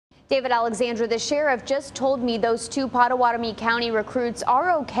David Alexandra, the sheriff just told me those two Pottawatomie County recruits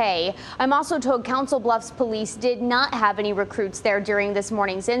are okay. I'm also told Council Bluffs police did not have any recruits there during this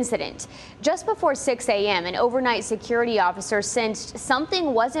morning's incident. Just before 6 a.m., an overnight security officer sensed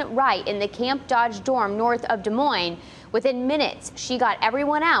something wasn't right in the Camp Dodge dorm north of Des Moines. Within minutes, she got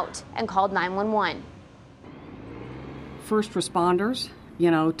everyone out and called 911. First responders,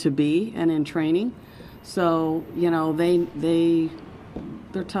 to be and in training. So,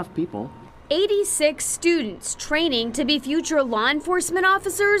 they're tough people. 86 students training to be future law enforcement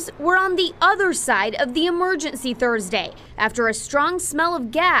officers were on the other side of the emergency Thursday after a strong smell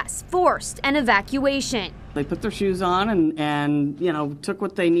of gas forced an evacuation. They put their shoes on and took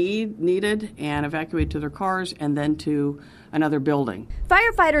what they needed and evacuated to their cars and then to another building.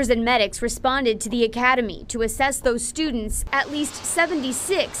 Firefighters and medics responded to the academy to assess those students, at least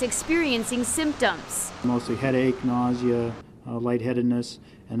 76 experiencing symptoms. Mostly headache, nausea, lightheadedness,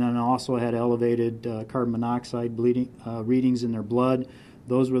 and then also had elevated carbon monoxide readings in their blood.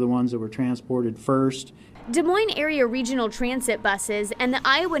 Those were the ones that were transported first. Des Moines area regional transit buses and the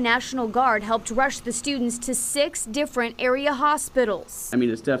Iowa National Guard helped rush the students to 6 different area hospitals. I mean,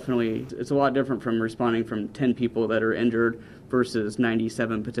 it's a lot different from responding from 10 people that are injured versus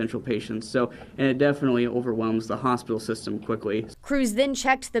 97 potential patients. And it definitely overwhelms the hospital system quickly. Crews then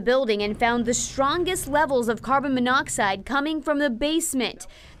checked the building and found the strongest levels of carbon monoxide coming from the basement.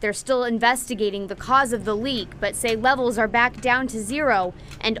 They're still investigating the cause of the leak, but say levels are back down to 0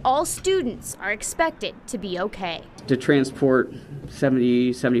 and all students are expected to be okay. To transport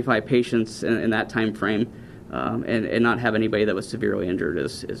 75 patients in that time frame and not have anybody that was severely injured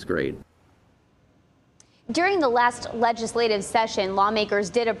is great. During the last legislative session, lawmakers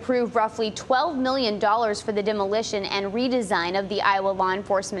did approve roughly $12 million for the demolition and redesign of the Iowa Law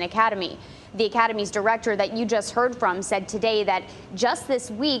Enforcement Academy. The Academy's director that you just heard from said today that just this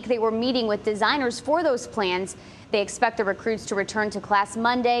week they were meeting with designers for those plans. They expect the recruits to return to class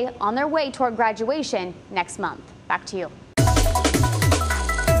Monday on their way toward graduation next month. Back to you.